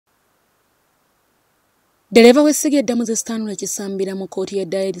Dereva w'essiga eddamu z'Stanley Kisambira mu kkooti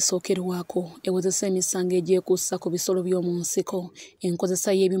y'eddayo erisookerwako ewozesa emisango egyekuusa ku bisolo by'omu nsiko,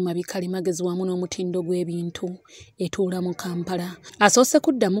 enkozesa y'ebyuma bikalimagezi wamu n'omutindo gw'ebintu etuula mu Kampala. Asoose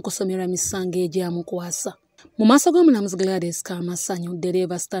kuddamu kusomerwa misango egyamukwasa. Mu maaso g'omulamuzi Gladys Kamasanyu,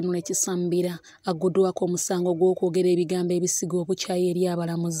 dereva Stanley Kisambira agguddwako omusango gw'okwogera ebigambo ebisiga obukyayi eri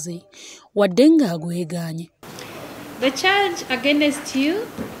abalamuzi wadde ng'agwegaanye. The charge against you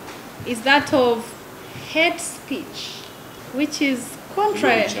is that of hate speech, which is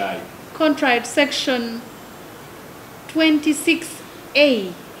contrary to section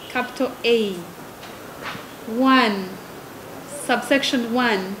 26A, capital A, 1, subsection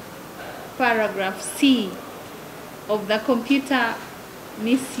 1, paragraph C of the Computer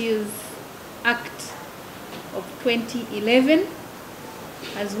Misuse Act of 2011,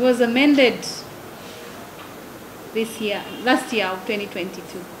 as was amended last year of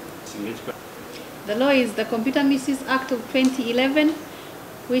 2022. The law is the Computer Misuse Act of 2011,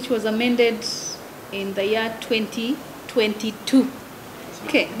 which was amended in the year 2022.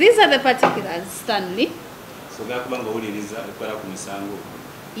 Okay, these are the particulars, Stanley.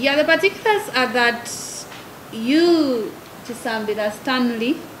 Yeah, the particulars are that you, Kisambira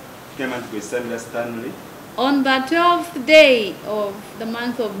Stanley, on the 12th day of the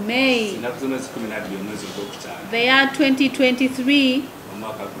month of May, the year 2023,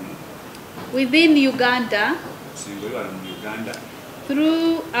 within Uganda,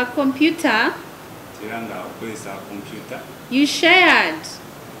 through a computer, you shared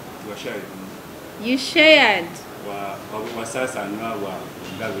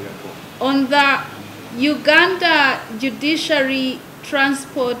on the Uganda Judiciary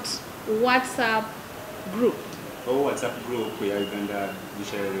Transport WhatsApp group. WhatsApp group ya Uganda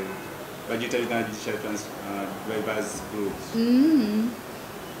Judiciary Drivers Group.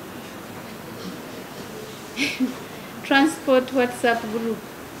 Transport WhatsApp group.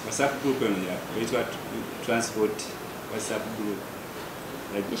 WhatsApp group ya transport WhatsApp group.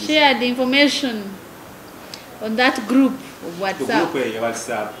 You shared information on that group of WhatsApp. Group ya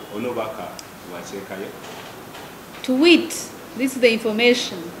WhatsApp onobaka wachekayo. To wit, this is the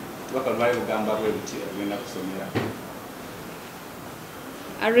information.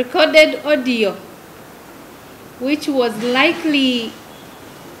 A recorded audio which was likely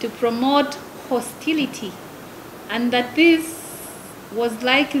to promote hostility, and that this was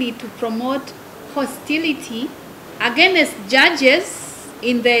likely to promote hostility against judges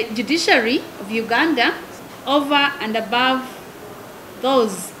in the judiciary of Uganda over and above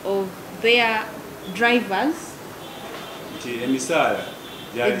those of their drivers.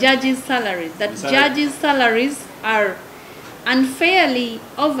 The judges' salaries. That judges' salaries are unfairly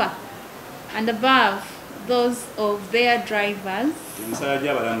over and above those of their drivers.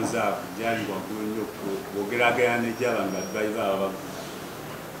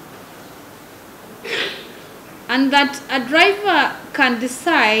 And that a driver can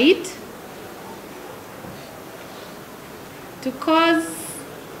decide to cause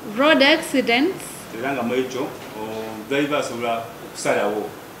road accidents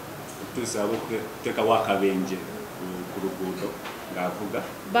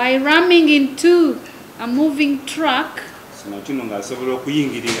by ramming into a moving truck,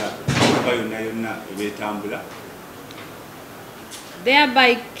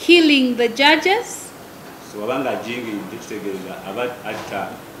 thereby killing the judges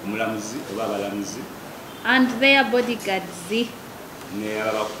and their bodyguards.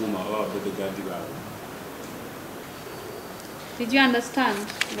 Did you understand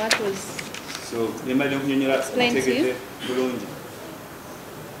what was explained to you?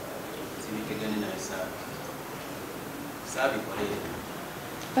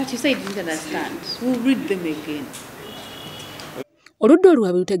 But you said you didn't understand. We'll read them again. Oludda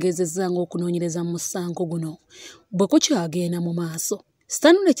oluwabi lutegeezezza ng'okunoonyereza mu musango guno bwe kukyagenda mu maaso.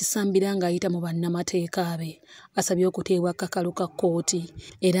 Stanley Kisambira ng'ayita mu bannamateeka be asabye okuteebwa kakalu ka kkooti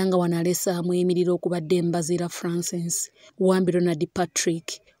era nga wano alesaamu emiriro okubadde Mbazira Francis, Wambi Ronald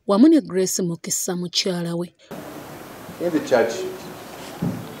Patrick wamu ne Grace Mukisa mukyala we. In the charge sheet,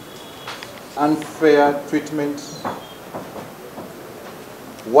 unfair treatment,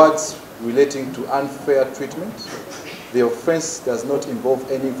 words relating to unfair treatment. The offense does not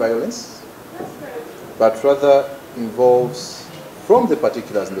involve any violence, but rather involves, from the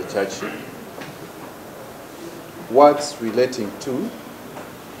particulars in the charge sheet, words relating to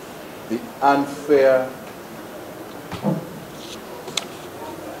the unfair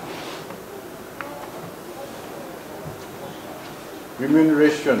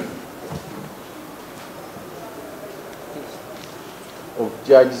remuneration of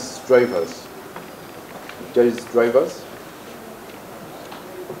judges' drivers judge's drivers.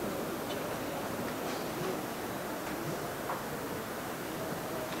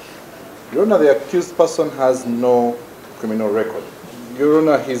 Your Honor, the accused person has no criminal record. Your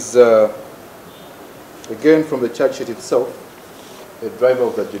Honor, he's, again from the charge sheet itself, a driver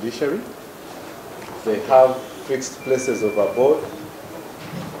of the judiciary. They have fixed places of abode.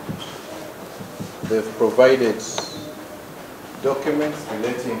 They've provided documents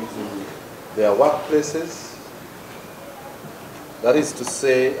relating to their workplaces. That is to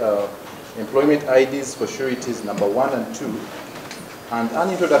say, employment IDs for sureties number 1 and 2, and an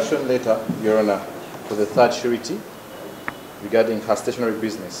introduction letter, Your Honor, to the third surety regarding her stationary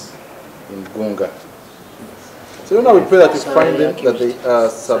business in Gunga. So, Your Honor, we pray that you find them that they are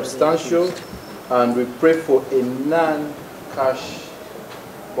substantial, and we pray for a non-cash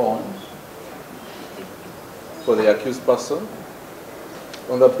bond for the accused person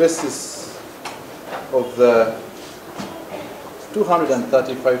on the basis of the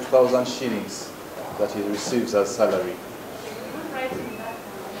 235,000 shillings that he receives as salary.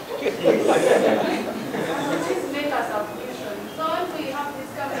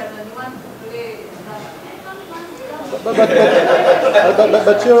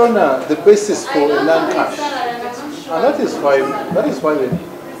 But Your Honor, the basis for a non-cash, and that is why we,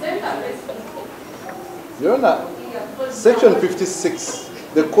 Your Honor, Section 56,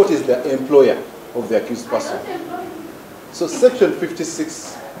 the court is the employer of the accused person. So Section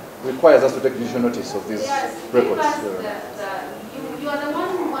 56 requires us to take judicial notice of these records. You are the one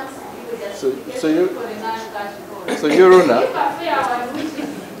who wants so Your Honor,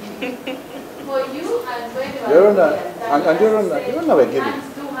 for you and when you Your Honor, and Your Honor, we're giving.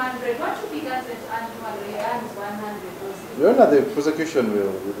 200. What should be done with 100? Your Honor, the prosecution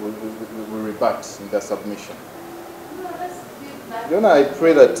will rebut in their submission. Your Honor, I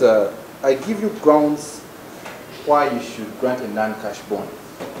pray that I give you grounds why you should grant a non-cash bond.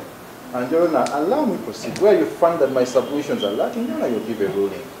 And Your Honor, allow me to proceed. Where you find that my submissions are lacking, Your Honor, you'll give a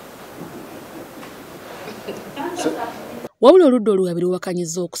ruling. Wabula oludda oluwabiri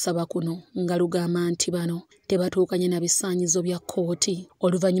luwakanyizza okusaba kuno nga lugamba nti bano tebatuukanye na bisaanyizo bya kkooti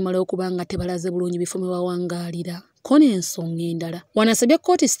oluvannyuma lw'okuba nga tebalaze bulungi bifo mwe bawangaalira ko n'ensonga endala. Wanasabye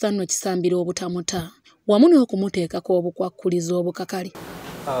kkooti Stanley Kisambira obutamuta wamu n'okumuteekako obukwakkulizo obukakali.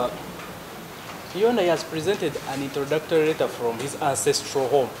 Your Honor, he has presented an introductory letter from his ancestral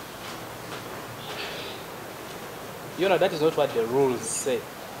home. Your Honor, that is not what the rules say.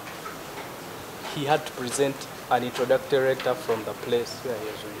 He had to present an introductory letter from the place where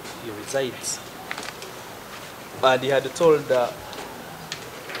he resides. And he had told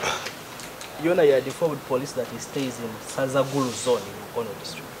Your Honor, he had informed police that he stays in Sazagulu zone in Mukono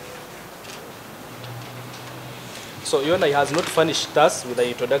district. So Your Honor, he has not furnished us with the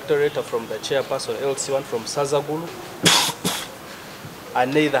introductory letter from the chairperson LC1 from Sazagulu,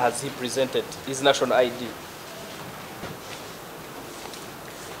 and neither has he presented his national ID.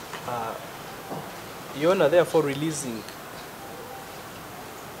 Your Honor, therefore releasing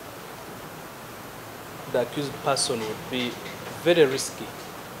the accused person would be very risky.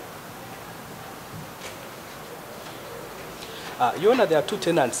 Your Honor, there are two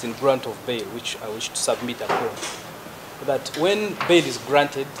tenants in grant of bail which I wish to submit a court. That when bail is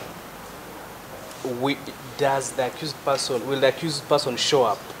granted, will the accused person show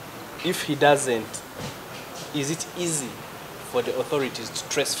up? If he doesn't, is it easy for the authorities to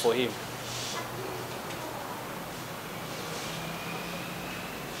trace for him?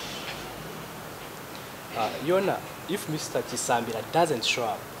 Your Honor, if Mr. Kisambira doesn't show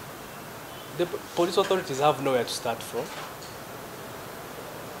up, the police authorities have nowhere to start from.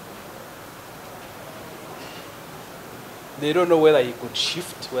 They don't know whether he could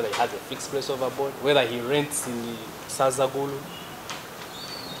shift, whether he has a fixed place of abode, whether he rents in Sazagulu.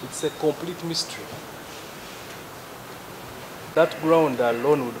 It's a complete mystery. That ground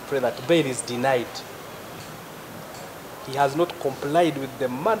alone would pray that bail is denied. He has not complied with the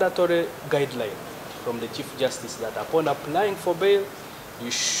mandatory guideline from the Chief Justice that upon applying for bail,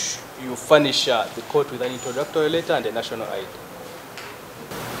 you furnish the court with an introductory letter and a national ID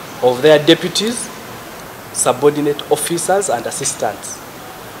of their deputies, subordinate officers and assistants,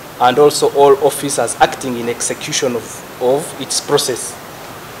 and also all officers acting in execution of its process,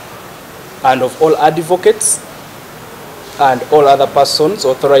 and of all advocates and all other persons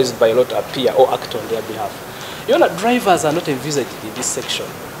authorized by law to appear or act on their behalf. Your Honor, drivers are not envisaged in this section,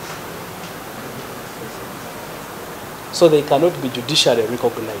 so they cannot be judicially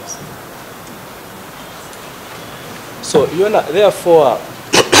recognized. So, Your Honor, therefore,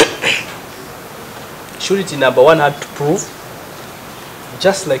 surety number 1 had to prove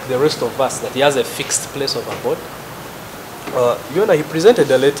just like the rest of us, that he has a fixed place of abode. He presented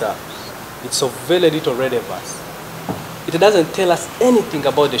a letter. It's of very little relevance. It doesn't tell us anything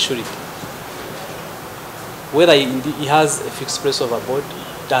about the surety. Whether he has a fixed place of abode,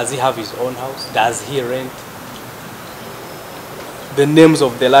 does he have his own house, does he rent, the names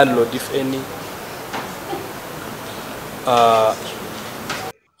of the landlord, if any.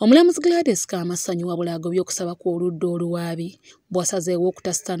 Omulamuzi Gladys Kamasanyu wabula agobye okusaba ku oludda oluwaabi bw'asazeewo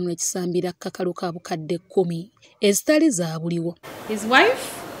okutasitaanula Kisambira kakalu ka bukadde 10 ezitali za buliwo. His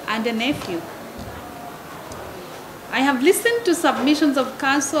wife and a nephew. I have listened to submissions of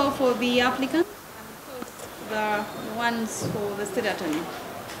counsel for the applicant and of course the ones for the state attorney.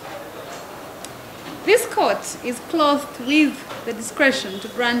 This court is clothed with the discretion to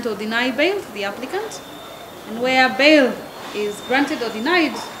grant or deny bail to the applicant, and where bail is granted or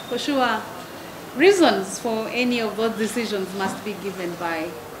denied, for sure, reasons for any of those decisions must be given by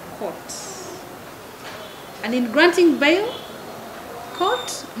court. And in granting bail,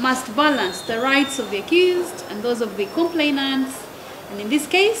 court must balance the rights of the accused and those of the complainants. And in this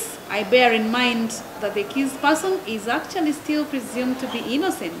case, I bear in mind that the accused person is actually still presumed to be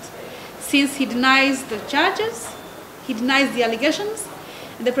innocent, since he denies the charges, he denies the allegations,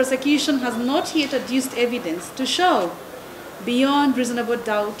 and the prosecution has not yet adduced evidence to show beyond reasonable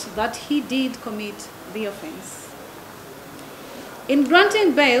doubt that he did commit the offense. In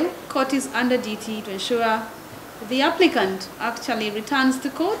granting bail, court is under duty to ensure that the applicant actually returns to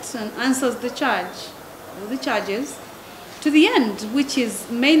court and answers the charge or the charges to the end, which is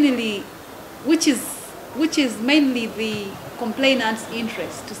mainly the complainant's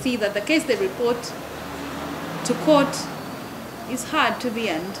interest, to see that the case they report to court is heard to the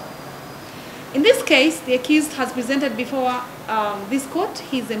end. In this case, the accused has presented before this court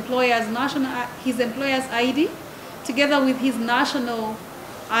his employer's ID together with his national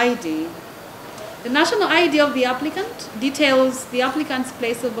ID. The national ID of the applicant details the applicant's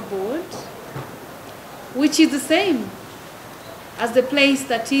place of abode, which is the same as the place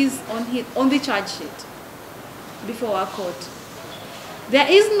that is on the charge sheet before our court. There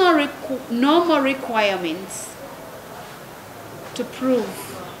is no more requirements to prove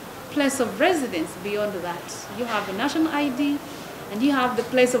place of residence beyond that. You have the national ID and you have the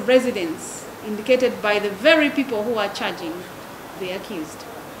place of residence indicated by the very people who are charging the accused.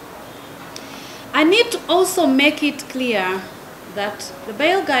 I need to also make it clear that the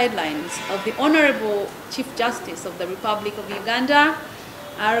bail guidelines of the Honorable Chief Justice of the Republic of Uganda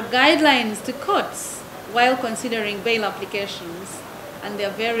are guidelines to courts while considering bail applications, and they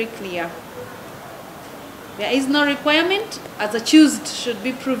are very clear. There is no requirement as accused should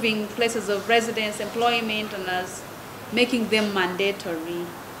be proving places of residence, employment, and as making them mandatory.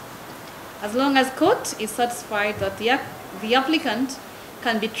 As long as court is satisfied that the applicant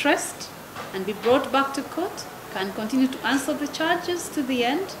can be traced and be brought back to court, can continue to answer the charges to the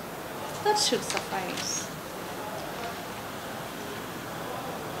end, that should suffice.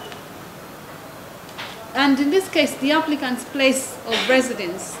 And in this case, the applicant's place of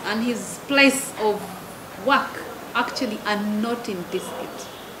residence and his place of work actually are not in dispute.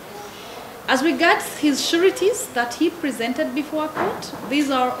 As regards his sureties that he presented before court, these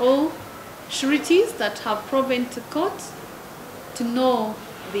are all sureties that have proven to court to know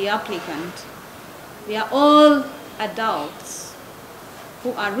the applicant. They are all adults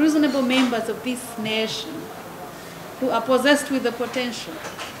who are reasonable members of this nation, who are possessed with the potential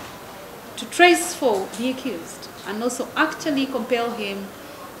to trace for the accused and also actually compel him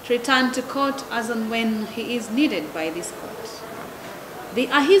to return to court as and when he is needed by this court. They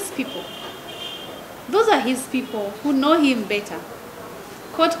are his people. Those are his people who know him better.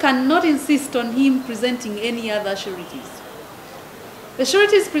 Court cannot insist on him presenting any other sureties. The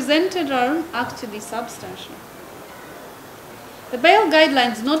sureties presented are actually substantial. The bail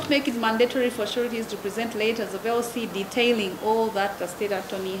guidelines do not make it mandatory for sureties to present letters of LC detailing all that the state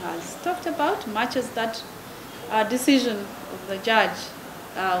attorney has talked about, much as that decision of the judge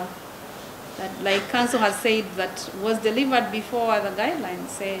that, like counsel has said, that was delivered before the guidelines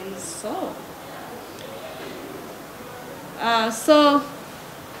says so.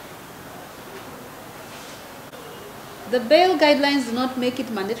 The bail guidelines do not make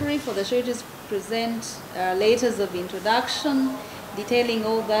it mandatory for the sureties to present letters of introduction detailing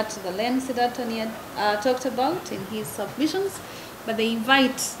all that the land state attorney talked about in his submissions, but the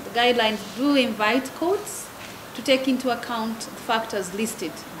guidelines do invite courts to take into account the factors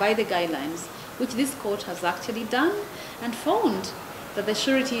listed by the guidelines, which this court has actually done and found that the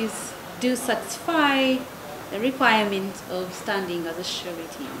sureties do satisfy the requirement of standing as a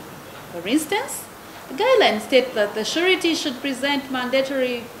surety. For instance, The guidelines state that the surety should present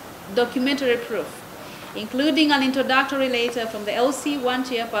mandatory documentary proof, including an introductory letter from the LC1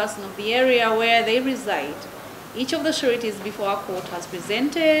 chairperson of the area where they reside. Each of the sureties before our court has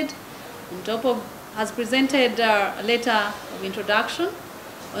presented a letter of introduction,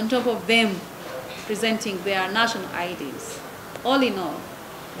 on top of them presenting their national IDs. All in all,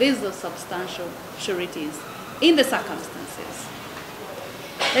 these are substantial sureties in the circumstances.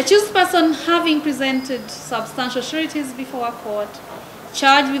 The accused person, having presented substantial sureties before a court,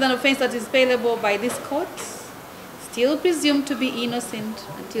 charged with an offense that is bailable by this court, still presumed to be innocent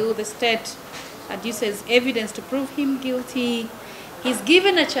until the state adduces evidence to prove him guilty, he is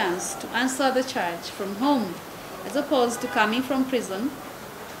given a chance to answer the charge from home as opposed to coming from prison.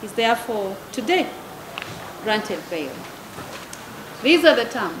 He is therefore today granted bail. These are the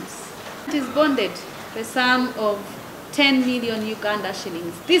terms. It is bonded for a sum of 10 million Uganda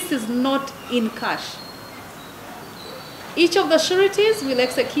shillings. This is not in cash. Each of the sureties will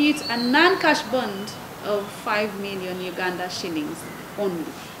execute a non-cash bond of 5 million Uganda shillings only.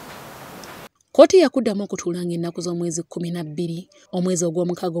 Kkooti yakuddamu okutuulanga ennaku z'omwezi 12 omwezi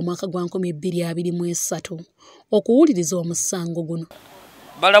ogw'omukaaga omwaka gwa 2023 okuwuliriza omusango guno.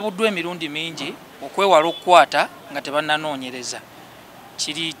 Balabuddwa emirundi mingi okwewala okukwata nga tebannanoonyereza.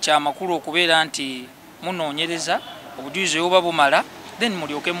 Kiri kya makulu okubeera nti munoonyereza obujulizi obuba bumala then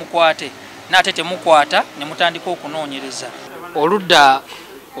mulyoke mukwate n'ate temukwata ne mutandika okunoonyereza. Oludda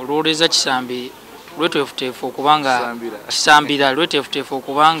olwoleza Kisambi lweteefuteefu okubanga Kisambira lweteefuteefu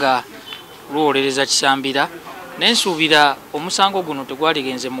okubanga lwolereza Kisambira nensuubira omusango guno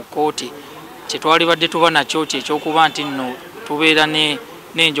tegwaligenze mu kkooti kye twalibadde tuba nakyo ky'ekyokuba nti nno tubeera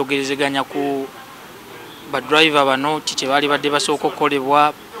n'enjogerezeganya ku badriver bano kye balibadde basooka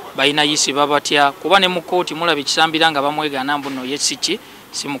okukolebwa balina yisiba batya kuba ne mu kkooti mulabye Kisambira nga bamwegaana mbuno ye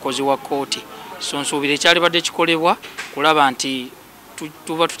si mukozi wa kkooti. So nsuubira ekyalibadde kikolebwa kulaba nti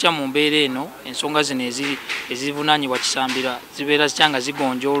tuba tutya mu mbeera eno ensonga zino ezivunaanyibwa Kisambira zibeera zikyanga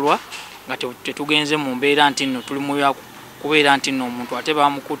zigonjoolwa nga tetugenze mu mbeera nti nno tuli mu kubeera nti nno omuntu ate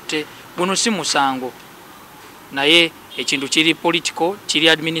bamukutte. Guno si musango naye ekintu kiri political kiri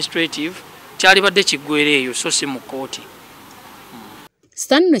administrative kyalibadde kiggweera eyo so si mu kkooti.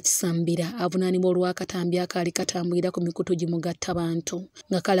 Stanley Kisambira avunaanibwa olw'akatambi akaali katambulira ku mikutu gimugatta bantu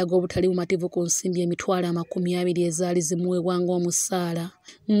nga kalaga obutali bumativu ku nsimbi emitwalo 20 ezaali zimuweebwa ng'omusaala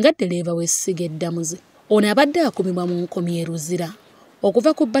nga ddereeva w'essiga eddamuzi. Ono abadde akumibwa mu nkomyi e Luzira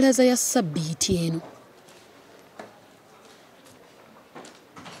okuva ku bbalaza ya Ssabbiiti eno.